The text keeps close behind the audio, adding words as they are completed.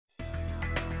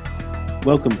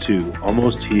Welcome to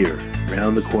Almost Here,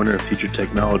 Round the Corner Future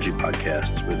Technology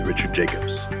podcast with Richard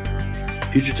Jacobs.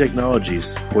 Future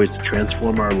technologies poised to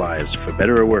transform our lives for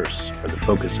better or worse are the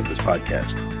focus of this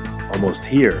podcast. Almost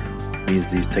here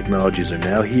means these technologies are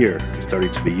now here and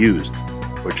starting to be used,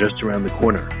 or just around the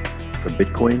corner, from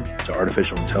Bitcoin to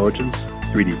artificial intelligence,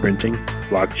 3D printing,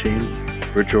 blockchain,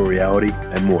 virtual reality,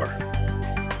 and more.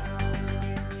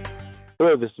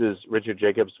 Hello, this is Richard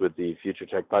Jacobs with the Future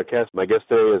Tech Podcast. My guest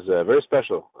today is very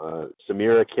special,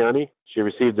 Samira Kiani. She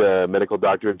received a medical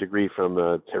doctorate degree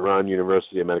from Tehran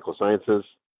University of Medical Sciences.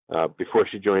 Before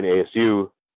she joined ASU,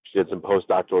 she did some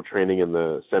postdoctoral training in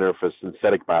the Center for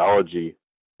Synthetic Biology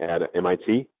at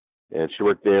MIT, and she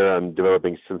worked there on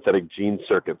developing synthetic gene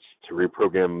circuits to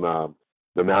reprogram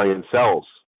mammalian cells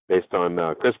based on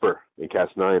CRISPR and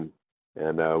Cas9.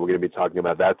 And we're going to be talking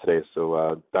about that today.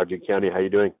 So, Dr. Kiani, how are you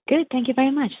doing? Good. Thank you very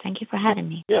much. Thank you for having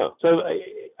me. Yeah. So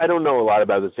I don't know a lot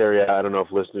about this area. I don't know if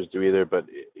listeners do either. But,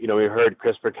 we heard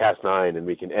CRISPR-Cas9 and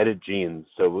we can edit genes.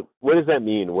 So what does that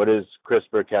mean? What is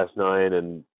CRISPR-Cas9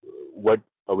 and what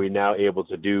are we now able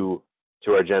to do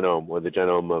to our genome or the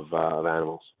genome of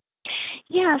animals?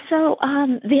 Yeah, so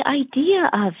the idea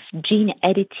of gene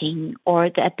editing or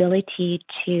the ability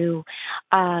to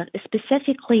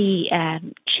specifically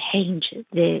change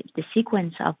the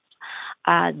sequence of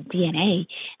DNA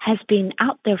has been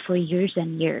out there for years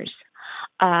and years.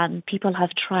 People have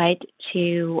tried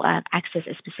to access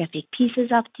specific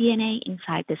pieces of DNA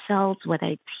inside the cells, whether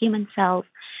it's human cells,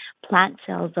 plant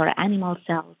cells, or animal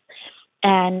cells,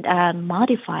 and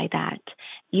modify that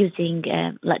using,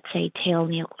 let's say, tail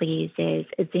nucleases,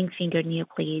 zinc finger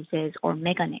nucleases, or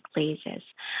meganucleases.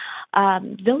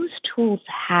 Those tools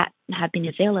have been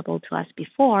available to us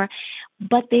before,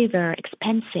 but they were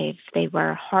expensive, they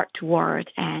were hard to work,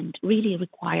 and really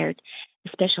required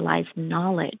specialized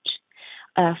knowledge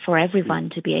for everyone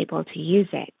to be able to use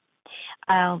it.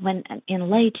 When in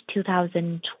late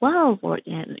 2012 or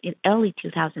in early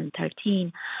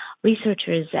 2013,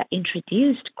 researchers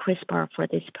introduced CRISPR for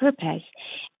this purpose,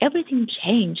 everything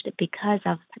changed because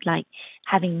of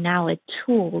having now a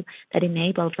tool that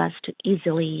enables us to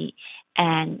easily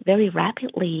and very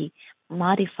rapidly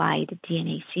modify the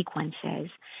DNA sequences.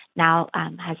 Now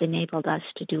has enabled us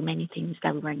to do many things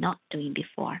that we were not doing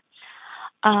before.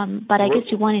 But I guess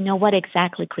you want to know what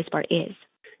exactly CRISPR is.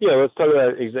 Yeah, let's talk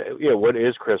about what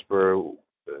is CRISPR,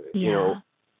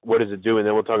 what does it do? And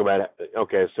then we'll talk about,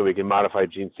 so we can modify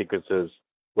gene sequences.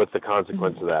 What's the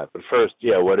consequence of that? But first,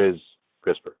 what is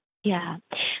CRISPR? Yeah.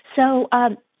 So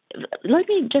let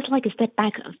me just step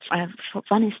back for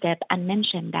one step and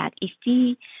mention that if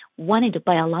we wanted to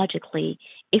biologically,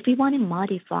 if we want to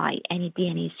modify any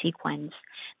DNA sequence,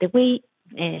 the way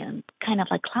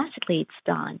classically it's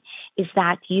done is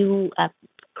that you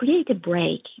create a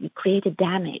break, you create a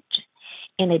damage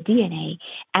in the DNA,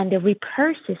 and the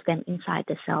repair system inside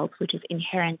the cells, which is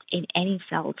inherent in any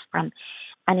cells from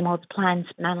animals, plants,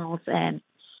 mammals,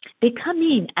 they come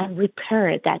in and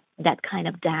repair that kind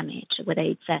of damage, whether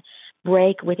it's a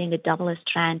break within the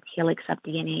double-strand helix of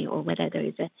DNA or whether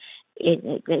there's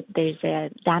a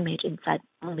damage inside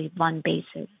only one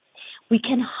basis. We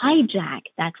can hijack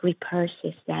that repair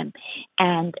system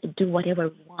and do whatever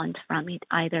we want from it,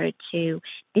 either to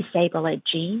disable a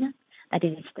gene that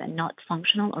is not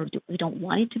functional or we don't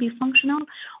want it to be functional,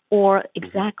 or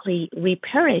exactly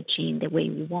repair a gene the way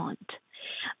we want.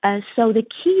 So the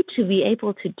key to be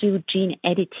able to do gene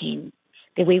editing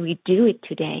the way we do it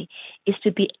today is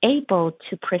to be able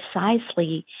to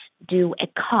precisely do a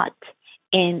cut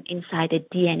inside the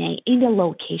DNA in the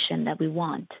location that we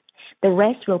want. The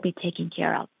rest will be taken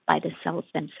care of by the cells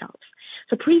themselves.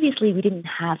 So previously, we didn't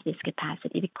have this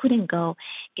capacity. We couldn't go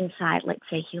inside, let's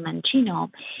say, human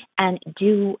genome and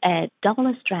do a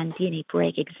double-strand DNA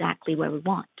break exactly where we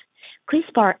want.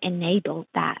 CRISPR enabled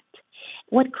that.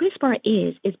 What CRISPR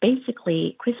is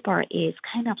basically, CRISPR is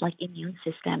kind of like immune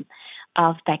system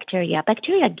of bacteria.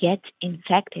 Bacteria get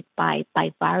infected by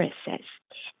viruses.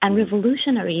 And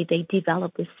revolutionary, they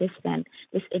developed this system,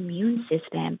 this immune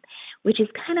system, which is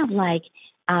kind of like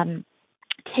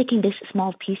taking these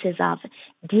small pieces of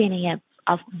DNA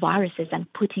of viruses and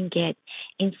putting it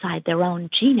inside their own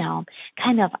genome,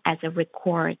 kind of as a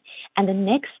record. And the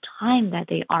next time that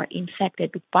they are infected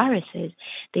with viruses,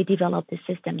 they develop the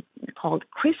system called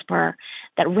CRISPR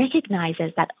that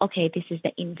recognizes that, this is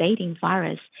the invading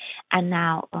virus. And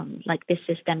now, this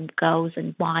system goes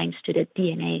and binds to the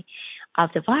DNA of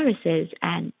the viruses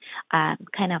and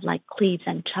cleaves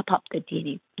and chop up the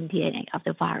DNA of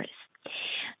the virus.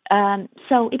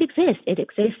 So it exists. It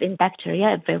exists in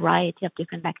bacteria, a variety of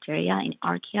different bacteria, in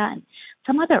archaea and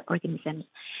some other organisms.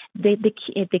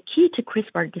 the key to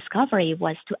CRISPR discovery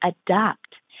was to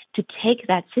adapt, to take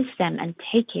that system and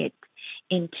take it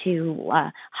into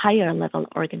higher level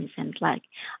organisms like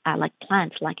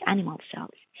plants, like animal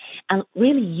cells, and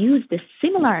really use the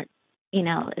similar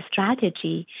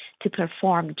strategy to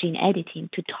perform gene editing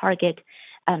to target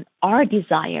our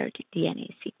desired DNA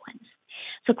sequence.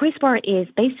 So CRISPR is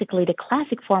basically the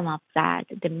classic form of that.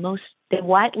 The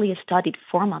widely studied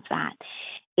form of that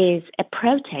is a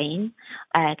protein.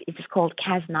 It is called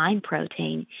Cas9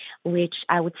 protein, which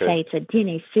I would say it's a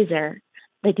DNA scissor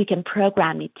that you can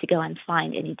program it to go and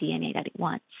find any DNA that it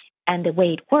wants. And the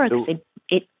way it works,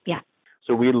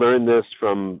 So we learned this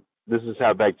from. This is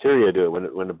how bacteria do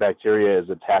it. When a bacteria is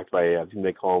attacked by, I think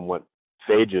they call them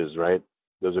phages, right?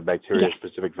 Those are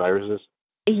bacteria-specific viruses.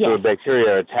 Yes. So when bacteria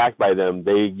are attacked by them,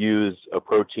 they use a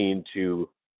protein to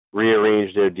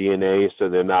rearrange their DNA so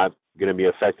they're not going to be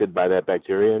affected by that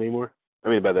bacteria anymore?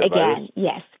 By that virus?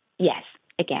 Yes.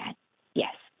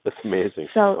 That's amazing.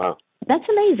 So wow. That's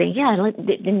amazing. Yeah,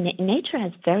 nature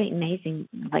has very amazing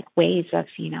ways of,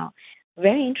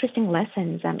 very interesting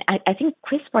lessons. I think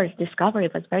CRISPR's discovery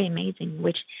was very amazing,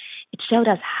 which it showed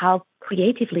us how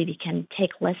creatively we can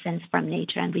take lessons from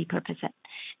nature and repurpose it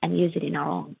and use it in our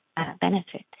own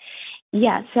benefit.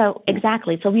 Yeah, so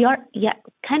exactly. So we are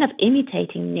kind of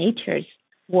imitating nature's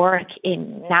work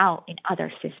in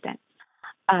other systems.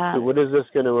 So what is this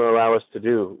going to allow us to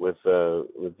do with the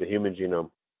human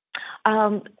genome?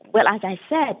 Well, as I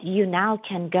said, you now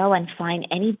can go and find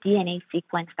any DNA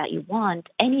sequence that you want,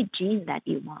 any gene that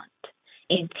you want,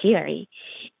 in theory,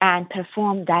 and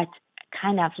perform that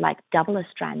kind of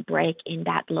double-strand break in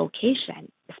that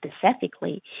location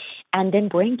specifically, and then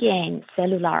bring in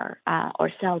cellular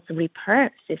or cells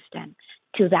repair system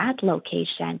to that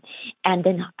location, and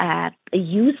then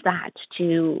use that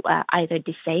to either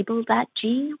disable that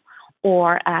gene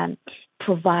or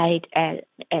provide a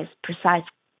precise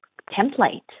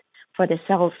template for the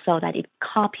cells so that it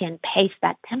copy and paste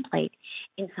that template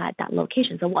inside that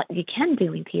location. So what you can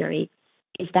do in theory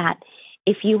is that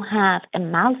if you have a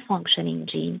malfunctioning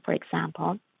gene, for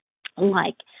example,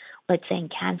 like let's say in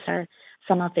cancer,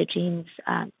 some of the genes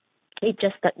they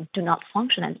just do not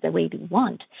function as the way we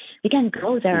want, we can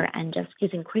go there and just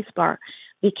using CRISPR,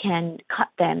 we can cut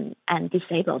them and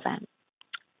disable them.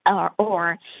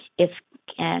 Or if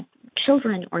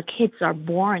children or kids are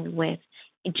born with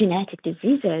genetic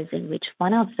diseases in which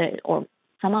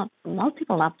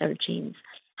multiple of their genes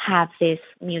have these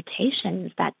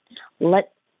mutations that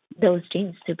let those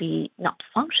genes to be not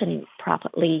functioning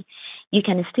properly, you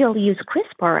can still use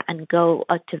CRISPR and go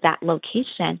to that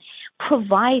location,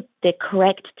 provide the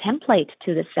correct template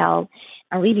to the cell,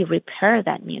 and really repair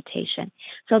that mutation.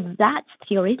 So that's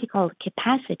theoretical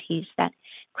capacities that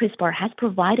CRISPR has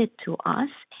provided to us,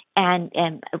 and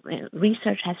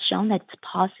research has shown that it's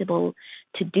possible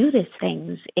to do these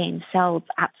things in cells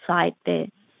outside the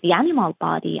animal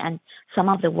body, and some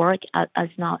of the work is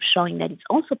now showing that it's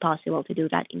also possible to do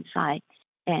that inside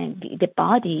the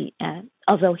body,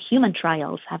 although human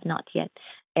trials have not yet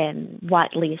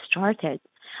widely started.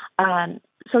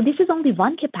 So this is only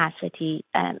one capacity,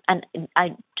 and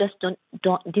I just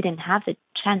didn't have the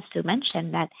chance to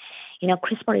mention that,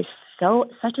 CRISPR is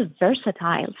such a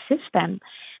versatile system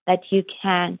that you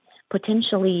can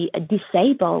potentially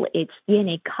disable its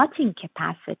DNA cutting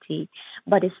capacity,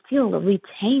 but it still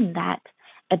retain that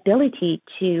ability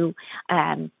to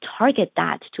target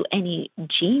that to any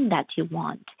gene that you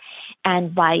want.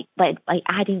 And by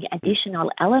adding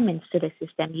additional elements to the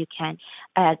system, you can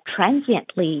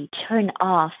transiently turn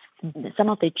off some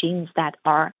of the genes that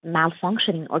are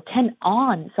malfunctioning, or turn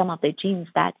on some of the genes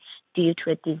that, due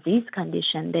to a disease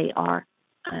condition, they are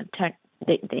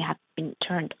they have been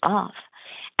turned off,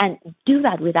 and do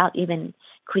that without even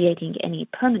creating any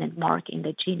permanent mark in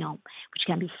the genome, which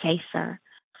can be safer.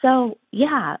 So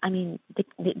yeah,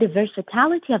 the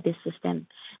versatility of this system,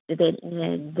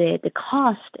 the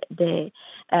cost, the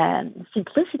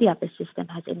simplicity of the system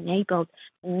has enabled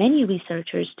many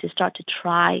researchers to start to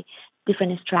try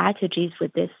different strategies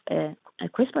with this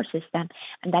CRISPR system,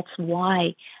 and that's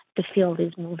why the field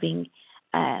is moving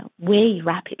way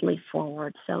rapidly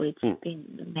forward. So it's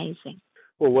been amazing.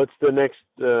 Well, what's the next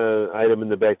item in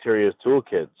the bacteria's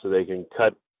toolkit so they can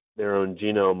cut their own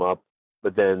genome up?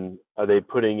 But then are they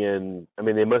putting in,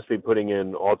 they must be putting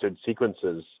in altered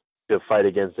sequences to fight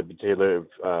against a particular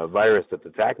virus that's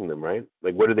attacking them, right?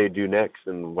 What do they do next?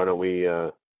 And why don't we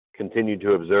continue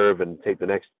to observe and take the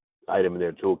next item in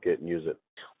their toolkit and use it?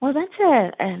 Well,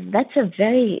 that's a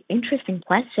very interesting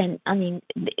question.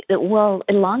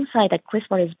 Alongside that,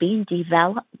 CRISPR is being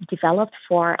developed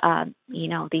for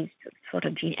these sort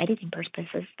of gene editing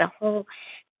purposes. The whole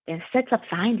sets of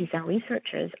scientists and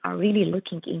researchers are really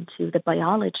looking into the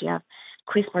biology of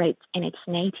CRISPR in its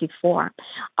native form.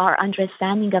 Our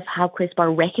understanding of how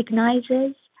CRISPR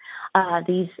recognizes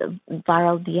these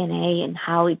viral DNA and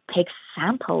how it takes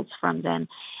samples from them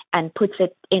and puts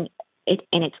it in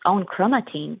its own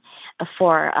chromatin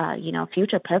for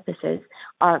future purposes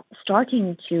are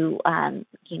starting to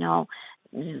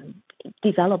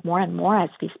develop more and more as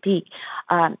we speak.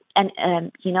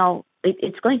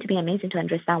 It's going to be amazing to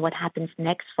understand what happens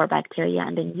next for bacteria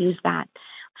and then use that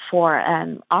for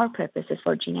our purposes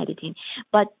for gene editing.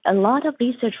 But a lot of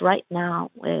research right now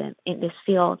in this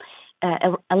field,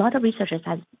 a lot of researchers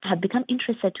have become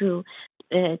interested to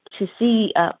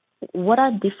see what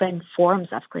are different forms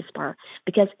of CRISPR,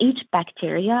 because each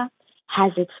bacteria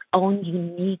has its own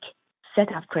unique set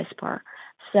of CRISPR.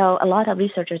 So a lot of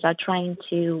researchers are trying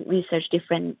to research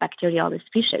different bacterial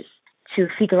species to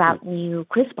figure out new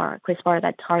CRISPR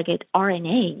that target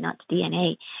RNA, not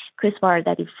DNA, CRISPR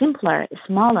that is simpler,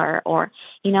 smaller, or,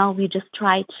 we just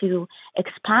try to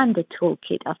expand the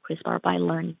toolkit of CRISPR by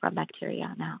learning from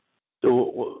bacteria now.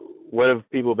 So what have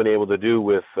people been able to do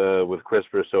with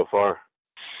CRISPR so far?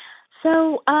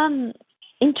 So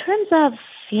in terms of,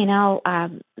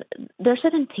 there are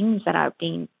certain things that are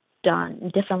being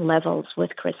done, different levels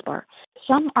with CRISPR.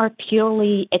 Some are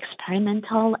purely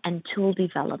experimental and tool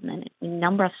development. A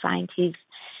number of scientists,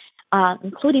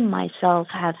 including myself,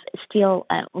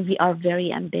 we are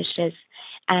very ambitious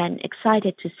and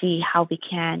excited to see how we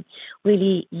can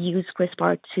really use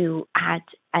CRISPR to add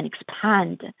and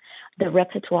expand the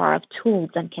repertoire of tools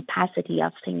and capacity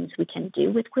of things we can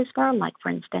do with CRISPR, like, for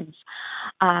instance,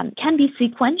 can be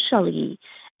sequentially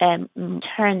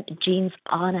turn genes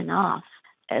on and off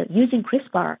using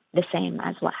CRISPR, the same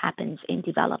as what happens in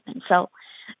development. So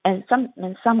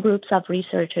some groups of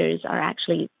researchers are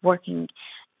actually working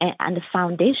on the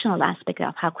foundational aspect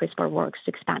of how CRISPR works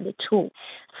to expand the tool.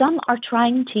 Some are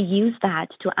trying to use that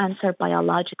to answer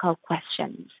biological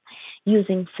questions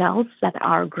using cells that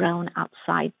are grown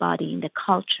outside body in the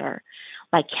culture.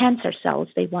 Like cancer cells,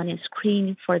 they want to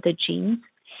screen for the genes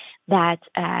that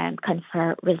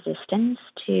confer resistance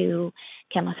to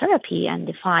chemotherapy and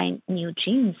define new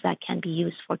genes that can be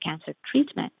used for cancer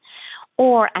treatment,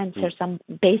 or answer some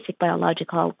basic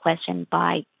biological question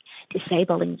by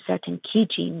disabling certain key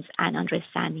genes and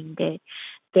understanding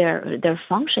their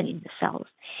function in the cells.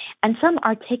 And some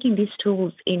are taking these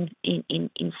tools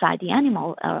inside the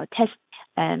animal, test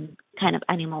kind of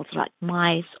animals like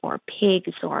mice or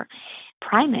pigs or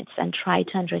primates, and try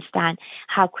to understand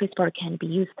how CRISPR can be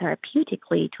used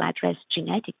therapeutically to address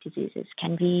genetic diseases.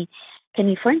 Can we,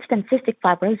 for instance, cystic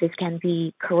fibrosis, can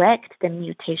we correct the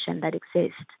mutation that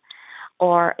exists?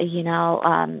 Or,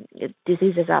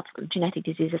 genetic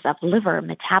diseases of liver,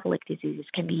 metabolic diseases,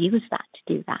 can we use that to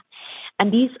do that?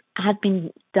 And these have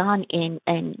been done in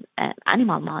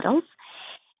animal models.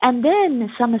 And then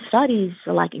some studies,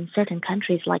 like in certain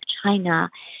countries like China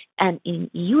and in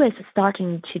the U.S.,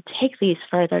 starting to take these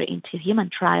further into human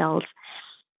trials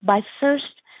by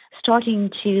first starting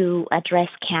to address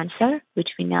cancer, which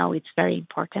we know is very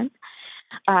important.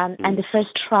 And the first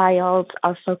trials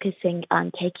are focusing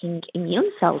on taking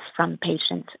immune cells from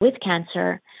patients with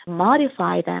cancer,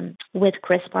 modify them with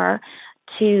CRISPR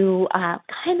to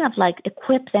kind of like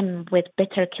equip them with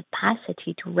better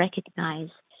capacity to recognize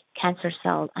cancer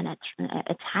cells and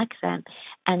attack them,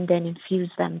 and then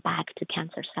infuse them back to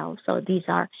cancer cells. So these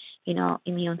are,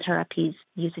 immune therapies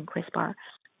using CRISPR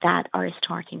that are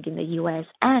starting in the U.S.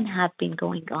 and have been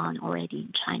going on already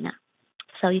in China.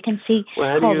 So you can see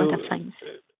a whole lot of things.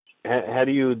 How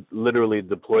do you literally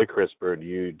deploy CRISPR? Do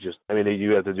you do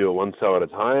you have to do it one cell at a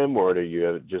time, or do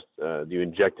you do you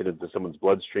inject it into someone's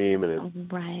bloodstream and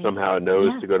it somehow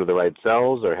knows to go to the right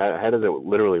cells, or how does it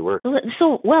literally work?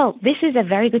 So, this is a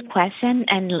very good question,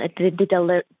 and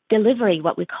the delivery,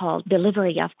 what we call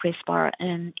delivery of CRISPR,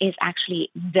 is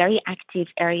actually very active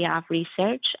area of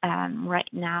research right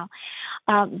now.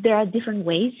 There are different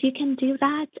ways you can do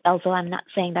that, although I'm not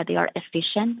saying that they are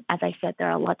efficient. As I said, there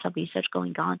are lots of research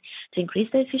going on to increase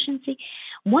the efficiency.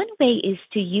 One way is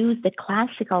to use the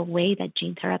classical way that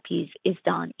gene therapies is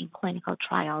done in clinical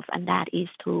trials, and that is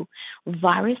through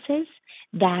viruses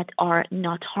that are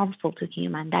not harmful to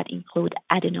human, that include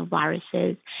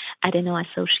adenoviruses,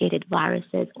 adeno-associated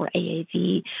viruses, or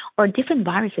AAV, or different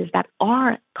viruses that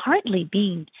are currently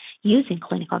being used in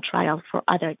clinical trials for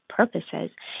other purposes.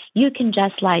 You can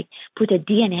just put a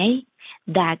DNA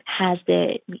that has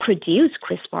produce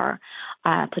CRISPR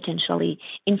potentially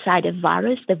inside a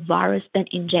virus. The virus then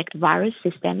inject virus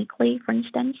systemically, for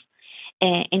instance,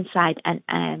 inside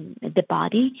the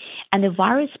body, and the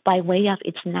virus, by way of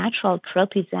its natural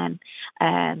tropism,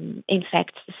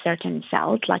 infects certain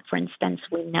cells. Like, for instance,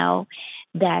 we know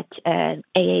that different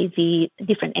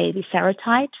AAV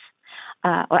serotypes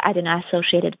or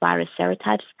adeno-associated virus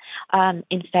serotypes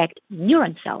infect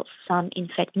neuron cells. Some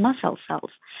infect muscle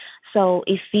cells. So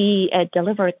if we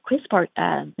deliver CRISPR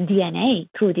DNA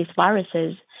through these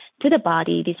viruses to the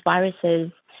body, these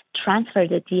viruses transfer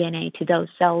the DNA to those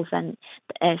cells, and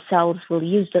cells will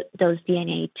use those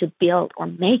DNA to build or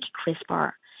make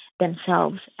CRISPR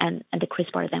themselves, and the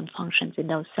CRISPR then functions in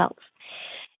those cells.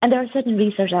 And there are certain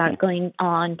research that are going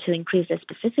on to increase the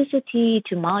specificity,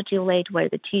 to modulate where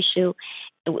the tissue,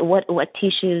 what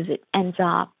tissues it ends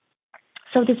up.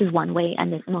 So this is one way,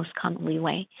 and the most commonly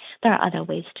way. There are other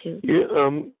ways too.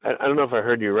 I don't know if I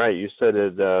heard you right. You said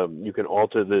that you can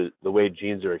alter the way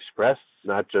genes are expressed,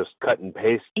 not just cut and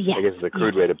paste. Yes. I guess is a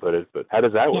crude way to put it, but how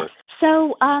does that work?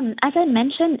 So as I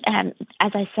mentioned,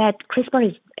 as I said, CRISPR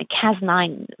is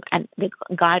Cas9 and the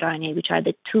guide RNA, which are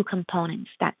the two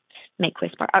components that make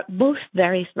CRISPR, are both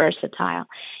very versatile.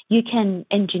 You can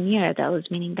engineer those,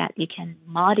 meaning that you can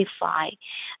modify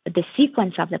the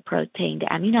sequence of the protein, the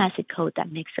amino acid code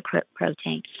that makes the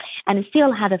protein, and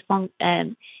still have a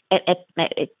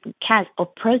Cas or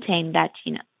protein that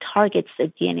targets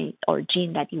the DNA or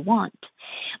gene that you want,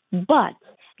 but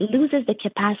loses the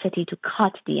capacity to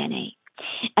cut DNA.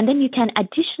 And then you can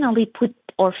additionally put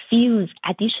or fuse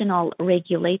additional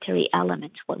regulatory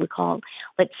elements, what we call,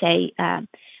 let's say,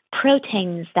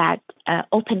 proteins that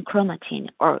open chromatin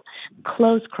or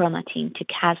close chromatin to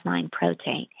Cas9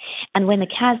 protein. And when the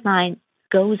Cas9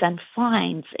 goes and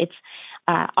finds its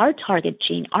our target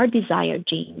gene, our desired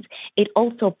genes, it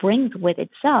also brings with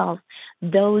itself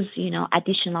those,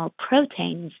 additional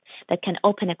proteins that can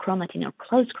open a chromatin or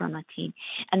close chromatin.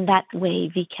 And that way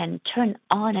we can turn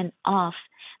on and off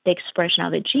the expression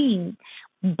of a gene.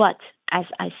 But as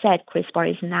I said,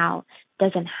 CRISPR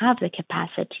doesn't have the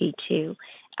capacity to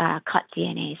cut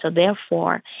DNA. So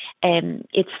therefore,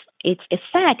 its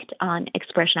effect on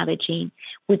expression of a gene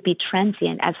would be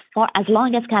transient as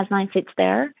long as Cas9 sits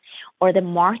there, or the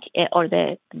mark or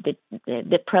the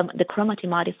chromatin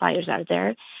modifiers are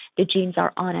there. The genes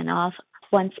are on and off.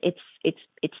 Once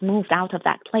it's moved out of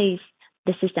that place,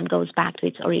 the system goes back to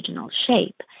its original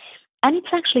shape. And it's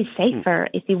actually safer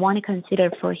if you want to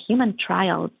consider for human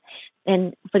trials,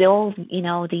 and for all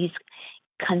these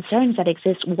concerns that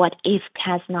exist. What if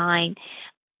Cas9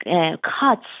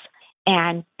 cuts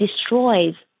and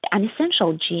destroys an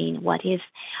essential gene? What if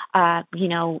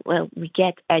we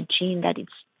get a gene that is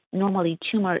normally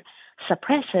tumor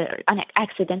suppressor and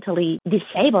accidentally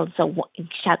disabled? So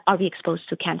are we exposed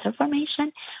to cancer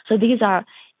formation? So these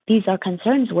are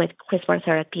concerns with CRISPR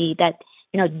therapy that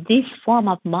this form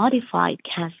of modified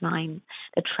Cas9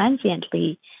 that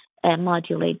transiently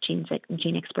modulate gene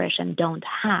expression don't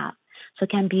have. So it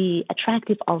can be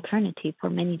attractive alternative for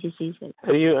many diseases.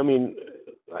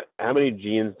 How many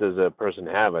genes does a person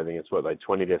have? I think it's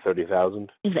 20 to 30,000?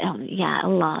 Yeah, a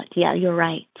lot. Yeah, you're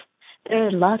right. There are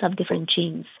a lot of different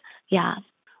genes. Yeah.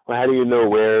 Well, how do you know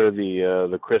where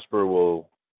the CRISPR will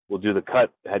do the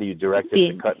cut? How do you direct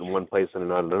it to cut in one place and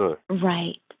not another?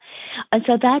 Right. And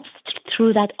so that's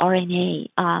through that RNA.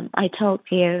 I told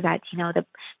you that,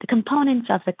 the components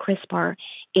of the CRISPR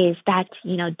is that,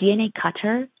 DNA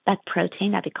cutter, that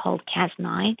protein that we call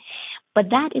Cas9. But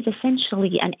that is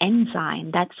essentially an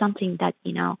enzyme. That's something that,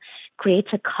 creates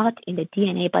a cut in the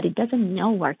DNA, but it doesn't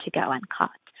know where to go and cut.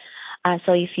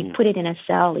 So if you put it in a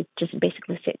cell, it just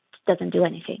basically sits, doesn't do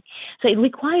anything. So it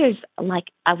requires,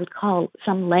 I would call,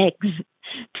 some legs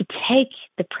to take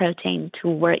the protein to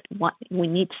where we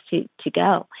need to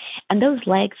go. And those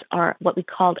legs are what we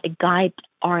call a guide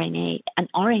RNA, an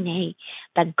RNA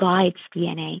that guides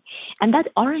DNA. And that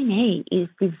RNA is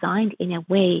designed in a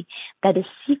way that the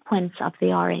sequence of the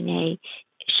RNA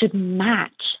should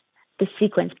match the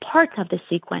sequence. Part of the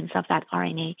sequence of that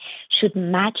RNA should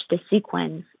match the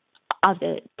sequence of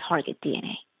the target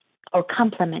DNA or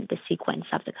complement the sequence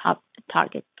of the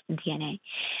target DNA.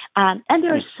 And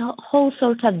there are whole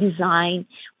sorts of design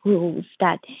rules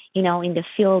that, in the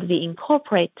field we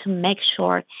incorporate to make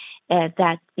sure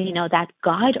that, that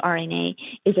guide RNA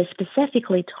is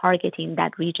specifically targeting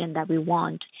that region that we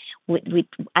want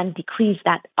and decrease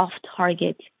that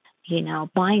off-target,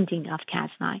 binding of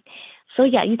Cas9. So,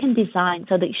 yeah, you can design.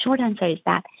 So the short answer is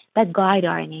that guide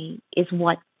RNA is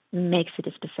what makes it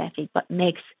specific, but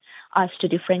makes us to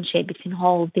differentiate between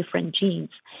whole different genes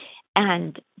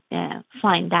and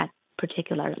find that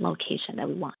particular location that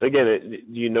we want. Again,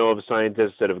 do you know of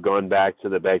scientists that have gone back to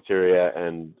the bacteria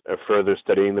and are further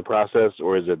studying the process,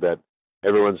 or is it that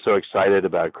everyone's so excited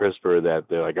about CRISPR that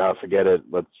they're like, oh, forget it.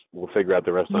 We'll figure out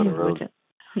the rest on our own.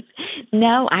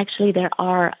 No, actually, there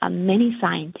are many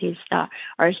scientists that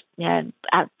are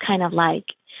kind of like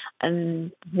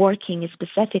working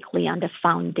specifically on the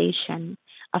foundation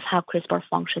of how CRISPR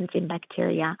functions in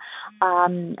bacteria.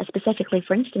 Specifically,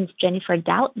 for instance, Jennifer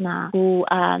Doudna, who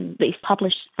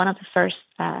published one of the first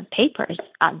papers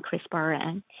on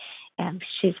CRISPR, and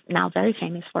she's now very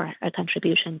famous for her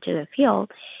contribution to the field.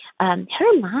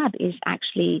 Her lab is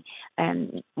actually,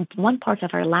 one part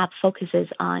of her lab focuses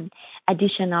on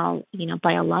additional,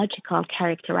 biological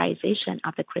characterization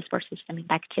of the CRISPR system in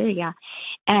bacteria.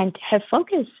 And her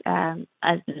focus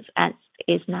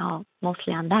is now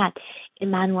mostly on that.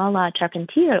 Emanuela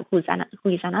Charpentier, who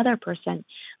is another person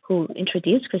who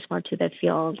introduced CRISPR to the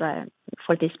field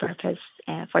for this purpose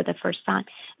for the first time,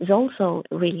 is also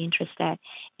really interested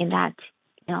in that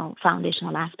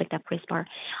foundational aspect of CRISPR.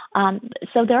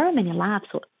 So there are many labs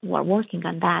who are working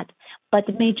on that, but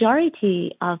the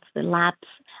majority of the labs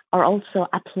are also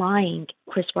applying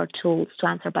CRISPR tools to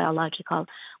answer biological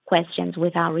questions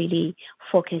without really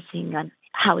focusing on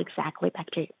how exactly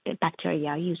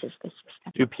bacteria uses the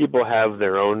system. Do people have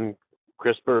their own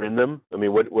CRISPR in them? I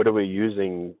mean, what are we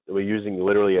using? Are we using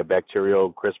literally a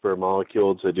bacterial CRISPR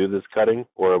molecule to do this cutting,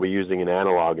 or are we using an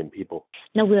analog in people?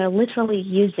 No, we are literally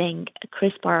using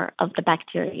CRISPR of the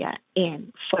bacteria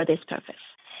for this purpose.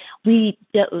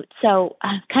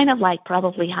 Kind of like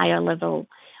probably higher level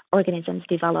organisms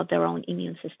develop their own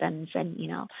immune systems, and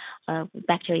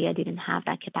bacteria didn't have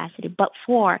that capacity. But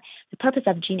for the purpose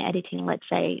of gene editing, let's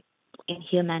say in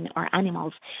human or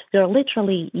animals, they're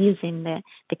literally using the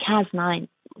Cas9.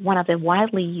 One of the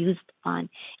widely used one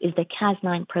is the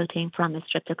Cas9 protein from the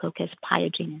Streptococcus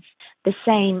pyogenes. The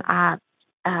same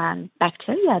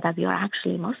bacteria that we are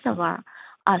actually, most of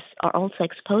us are also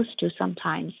exposed to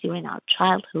sometimes during our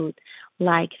childhood,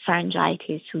 like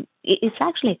pharyngitis. It's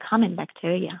actually a common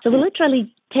bacteria. So we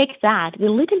literally take that, we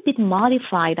a little bit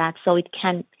modify that so it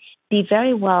can be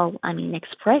very well,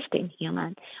 expressed in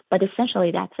human, but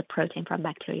essentially that's a protein from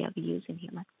bacteria we use in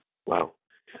human. Wow.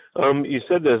 You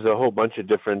said there's a whole bunch of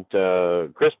different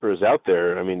CRISPRs out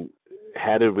there. I mean,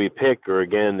 how did we pick, or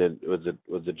again, was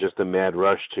it just a mad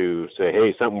rush to say,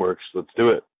 hey, something works, let's do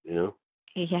it,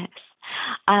 Yes.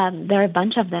 There are a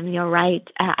bunch of them, you're right.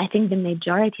 I think the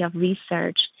majority of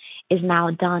research is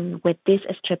now done with this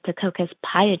Streptococcus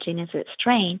pyogenes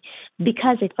strain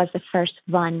because it was the first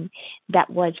one that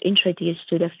was introduced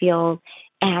to the field,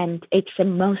 and it's the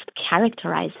most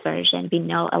characterized version. We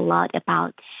know a lot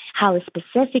about how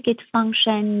specific it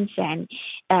functions and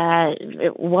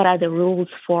what are the rules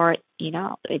for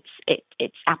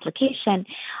its application.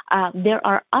 There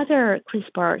are other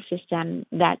CRISPR systems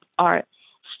that are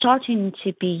starting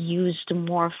to be used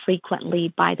more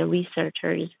frequently by the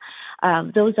researchers.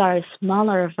 Those are a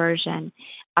smaller version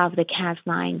of the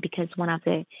Cas9 because one of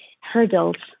the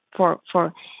hurdles for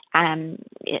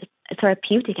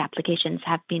therapeutic applications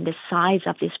have been the size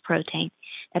of this protein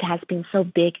that has been so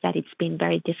big that it's been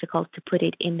very difficult to put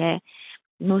it in the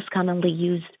most commonly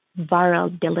used viral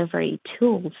delivery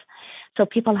tools. So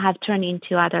people have turned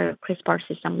into other CRISPR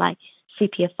systems like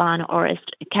CPF1 or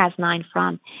Cas9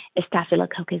 from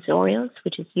Staphylococcus aureus,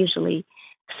 which is usually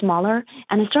smaller,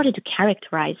 and I started to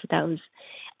characterize those.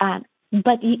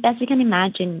 But as you can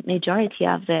imagine, majority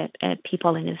of the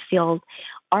people in the field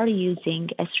are using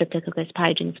a Streptococcus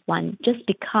pyogenes 1 just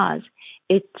because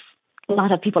a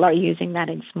lot of people are using that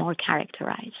and it's more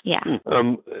characterized. Yeah.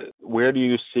 Where do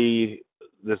you see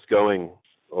this going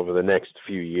over the next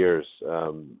few years?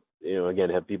 Again,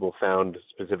 have people found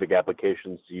specific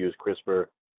applications to use CRISPR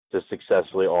to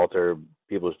successfully alter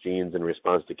people's genes in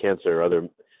response to cancer?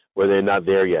 Were they not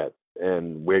there yet?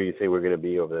 And where do you think we're going to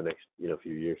be over the next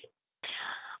few years?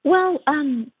 Well,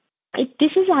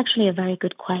 this is actually a very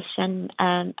good question.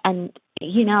 And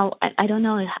I don't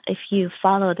know if you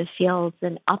follow the fields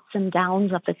and ups and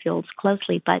downs of the fields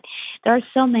closely, but there are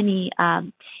so many.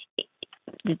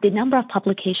 The number of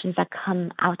publications that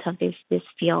come out of this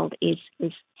field is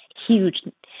huge,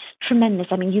 tremendous.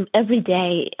 Every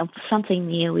day something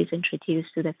new is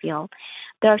introduced to the field.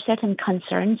 There are certain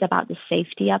concerns about the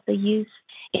safety of the use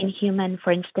in human.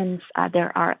 For instance,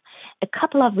 there are a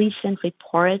couple of recent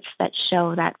reports that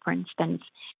show that, for instance,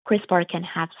 CRISPR can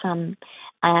have some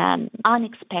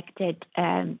unexpected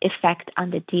effect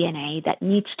on the DNA that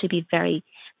needs to be very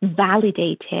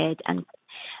validated and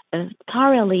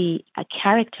thoroughly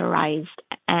characterized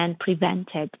and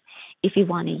prevented if you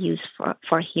want to use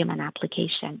for human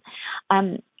application.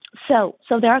 So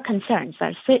there are concerns, there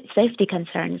are safety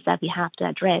concerns that we have to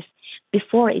address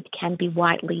before it can be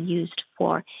widely used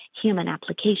for human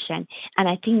application. And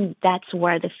I think that's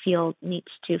where the field needs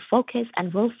to focus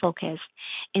and will focus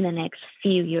in the next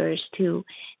few years to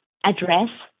address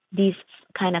these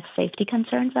kind of safety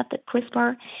concerns of the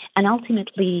CRISPR and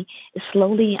ultimately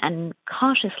slowly and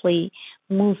cautiously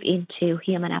move into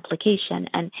human application.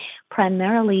 And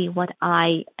primarily what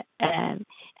I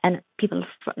and people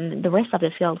from the rest of the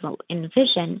field will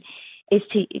envision is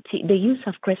to the use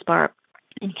of CRISPR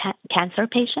in cancer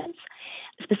patients,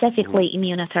 specifically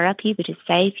immunotherapy, which is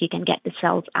safe. You can get the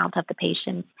cells out of the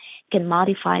patients, you can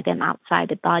modify them outside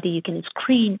the body, you can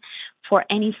screen for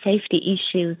any safety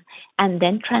issues, and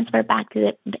then transfer back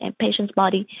to the patient's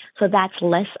body. So that's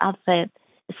less of a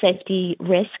safety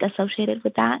risk associated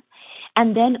with that.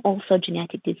 And then also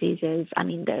genetic diseases. I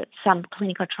mean, some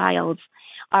clinical trials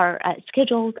are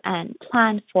scheduled and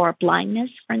planned for blindness,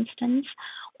 for instance,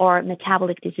 or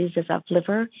metabolic diseases of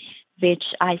liver, which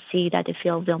I see that the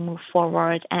field will move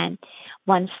forward. And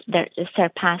once they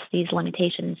surpass these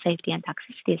limitations, safety and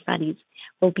toxicity studies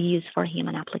will be used for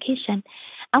human application.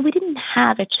 And we didn't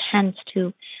have a chance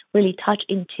to really touch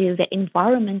into the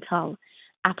environmental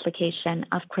application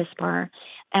of CRISPR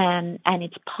and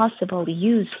its possible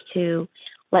use to,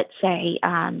 let's say,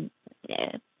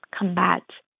 combat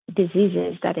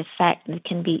diseases that affect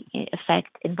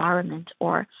environment,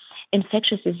 or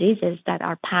infectious diseases that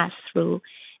are passed through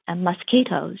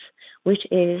mosquitoes, which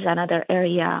is another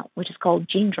area which is called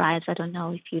gene drives. I don't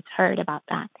know if you've heard about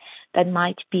that. That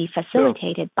might be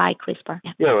facilitated by CRISPR.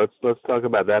 Yeah, let's talk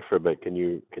about that for a bit. Can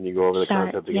you go over the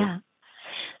concept again? Yeah.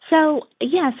 So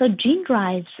gene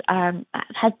drives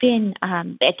have been,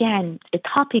 again, a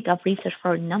topic of research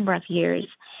for a number of years.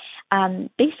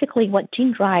 Basically, what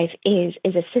gene drive is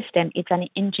a system. It's an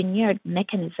engineered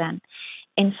mechanism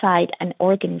inside an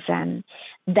organism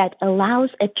that allows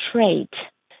a trait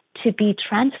to be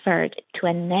transferred to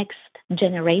a next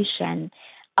generation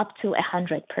up to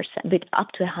 100%, with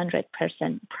up to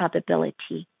 100%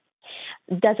 probability.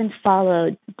 Doesn't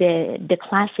follow the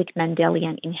classic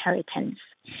Mendelian inheritance.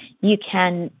 You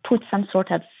can put some sort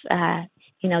of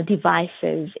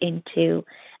devices into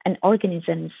an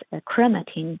organism's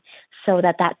chromatin so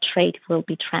that trait will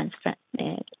be transferred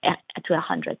to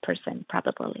 100%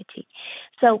 probability.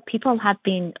 So people have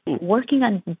been working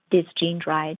on this gene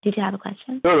drive. Did you have a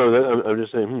question? No, I'm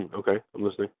just saying, okay, I'm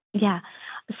listening. Yeah.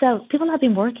 So people have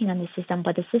been working on the system,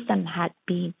 but the system had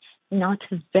been not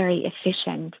very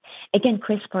efficient. Again,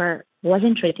 CRISPR was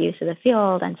introduced to the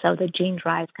field, and so the gene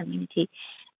drive community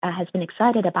has been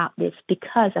excited about this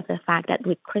because of the fact that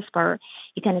with CRISPR,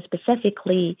 you can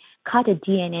specifically cut a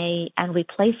DNA and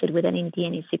replace it with any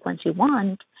DNA sequence you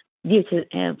want due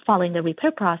to following the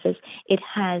repair process. It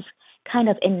has kind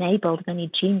of enabled many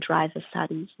gene drive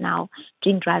studies. Now,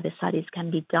 gene drive studies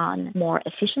can be done more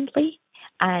efficiently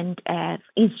and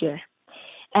easier.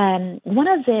 One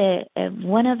of the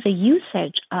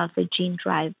usage of the gene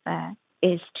drive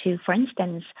is to, for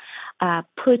instance,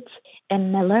 put a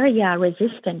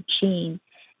malaria-resistant gene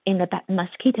in the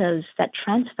mosquitoes that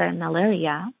transfer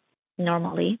malaria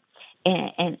normally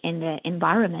in the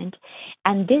environment,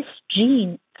 and this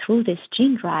gene, through this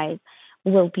gene drive,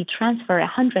 will be transferred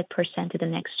 100% to the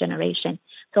next generation.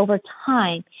 So over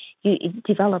time, you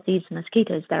develop these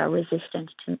mosquitoes that are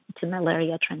resistant to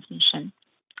malaria transmission.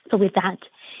 So with that,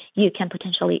 you can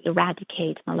potentially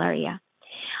eradicate malaria.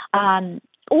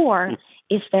 Or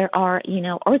if there are,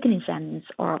 organisms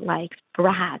or like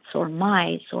rats or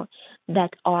mice or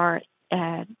that are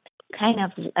kind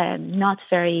of not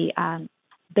very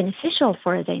beneficial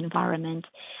for the environment,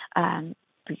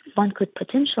 one could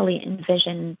potentially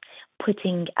envision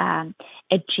putting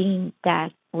a gene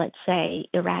that, let's say,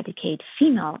 eradicate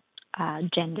female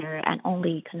gender and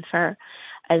only confer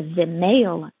the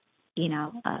male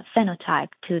phenotype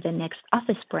to the next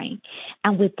offspring,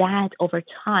 and with that, over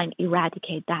time,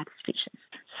 eradicate that species.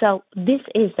 So this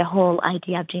is the whole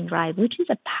idea of gene drive, which is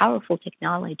a powerful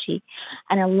technology,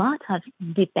 and a lot of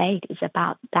debate is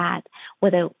about that,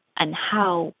 whether and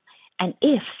how and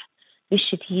if we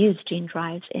should use gene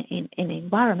drives in the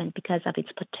environment because of its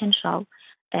potential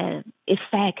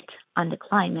effect on the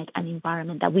climate and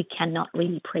environment that we cannot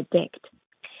really predict.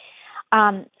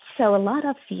 So a lot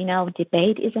of,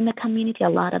 debate is in the community, a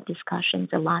lot of discussions,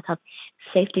 a lot of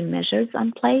safety measures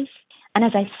in place. And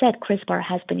as I said, CRISPR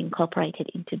has been incorporated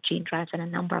into gene drives, and a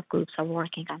number of groups are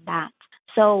working on that.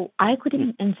 So I could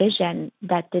envision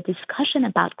that the discussion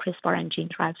about CRISPR and gene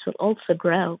drives will also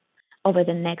grow over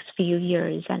the next few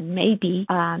years, and maybe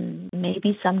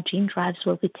some gene drives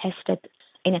will be tested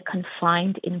in a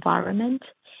confined environment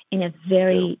in a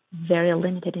very, very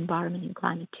limited environment in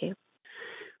climate too.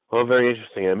 Well, very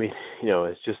interesting. I mean,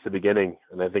 it's just the beginning,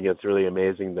 and I think it's really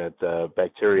amazing that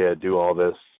bacteria do all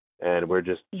this, and we're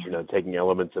just, taking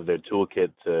elements of their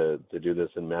toolkit to do this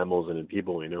in mammals and in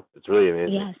people. It's really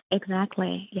amazing. Yes,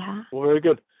 exactly. Yeah. Well, very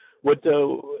good. What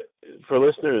for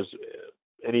listeners,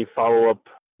 any follow-up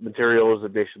materials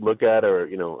that they should look at, or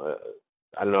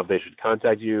I don't know if they should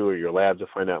contact you or your lab to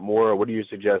find out more. Or what do you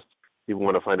suggest people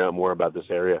want to find out more about this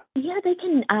area? Yeah, they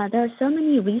can. There are so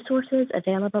many resources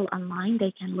available online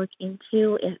they can look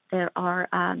into. If there are,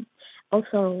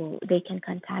 also they can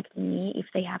contact me if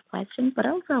they have questions. But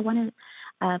also I want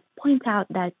to point out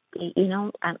that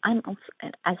I'm also,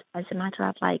 as a matter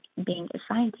of being a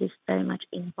scientist, very much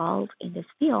involved in this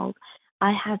field.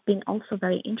 I have been also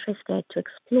very interested to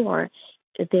explore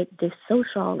the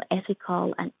social,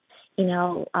 ethical, and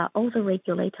all the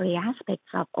regulatory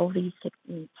aspects of all these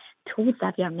tools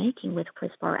that we are making with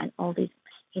CRISPR and all these,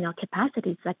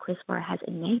 capacities that CRISPR has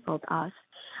enabled us.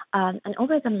 And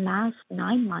over the last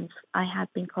 9 months, I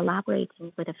have been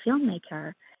collaborating with a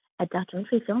filmmaker, a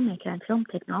documentary filmmaker and film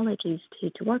technologies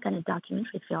to work on a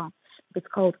documentary film. It's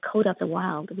called Code of the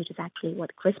Wild, which is actually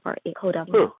what CRISPR is, Code of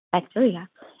Bacteria.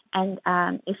 And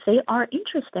if they are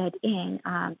interested in,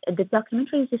 the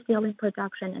documentary is still in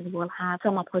production, and we'll have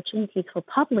some opportunities for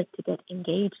public to get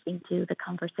engaged into the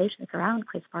conversations around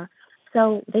CRISPR.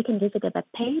 So they can visit the web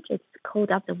page. It's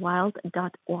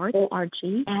codeofthewild.org,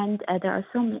 and there are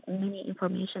so many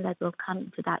information that will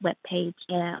come to that web page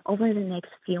over the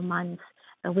next few months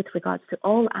with regards to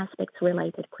all aspects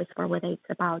related to CRISPR, whether it's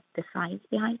about the science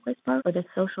behind CRISPR or the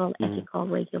social, ethical,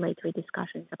 regulatory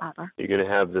discussions about it. You're going to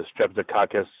have the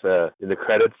Streptococcus in the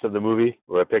credits of the movie,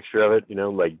 or a picture of it,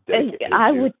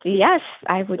 I would be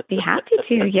happy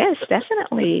to. Yes,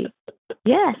 definitely.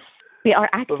 Yes. We are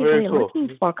actively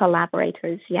looking for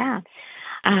collaborators. Yeah.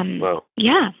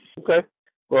 Yeah. Okay.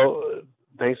 Well,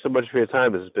 thanks so much for your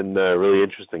time. This has been really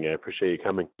interesting. I appreciate you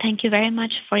coming. Thank you very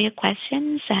much for your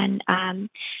questions, and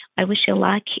I wish you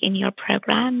luck in your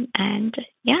program. And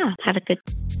have a good.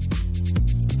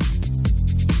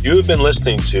 You have been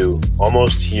listening to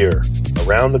Almost Here,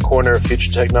 Around the Corner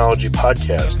Future Technology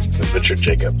podcast with Richard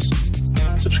Jacobs.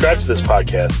 Subscribe to this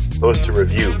podcast, post a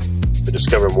review to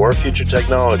discover more future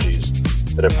technologies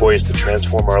that are poised to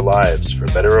transform our lives for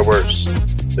better or worse,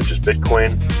 such as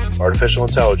Bitcoin, artificial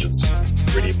intelligence,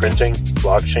 3D printing,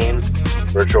 blockchain,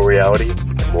 virtual reality,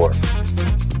 and more.